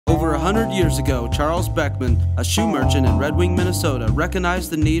Over 100 years ago, Charles Beckman, a shoe merchant in Red Wing, Minnesota, recognized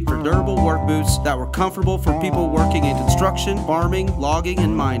the need for durable work boots that were comfortable for people working in construction, farming, logging,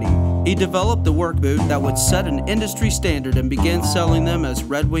 and mining. He developed the work boot that would set an industry standard and began selling them as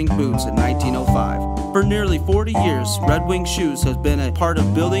Red Wing boots in 1905. For nearly 40 years, Red Wing Shoes has been a part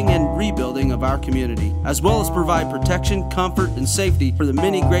of building and rebuilding of our community, as well as provide protection, comfort, and safety for the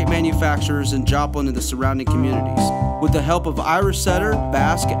many great manufacturers in Joplin and the surrounding communities. With the help of Irish Setter,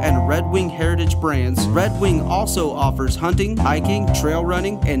 Basque, and Red Wing heritage brands, Red Wing also offers hunting, hiking, trail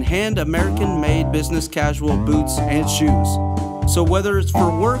running, and hand American-made business casual boots and shoes. So whether it's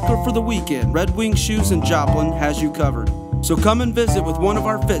for work or for the weekend, Red Wing Shoes in Joplin has you covered. So come and visit with one of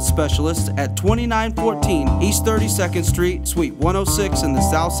our fit specialists at 2914 East 32nd Street, Suite 106 in the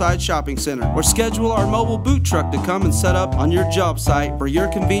Southside Shopping Center, or schedule our mobile boot truck to come and set up on your job site for your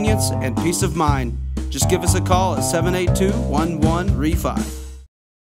convenience and peace of mind. Just give us a call at 782-1135.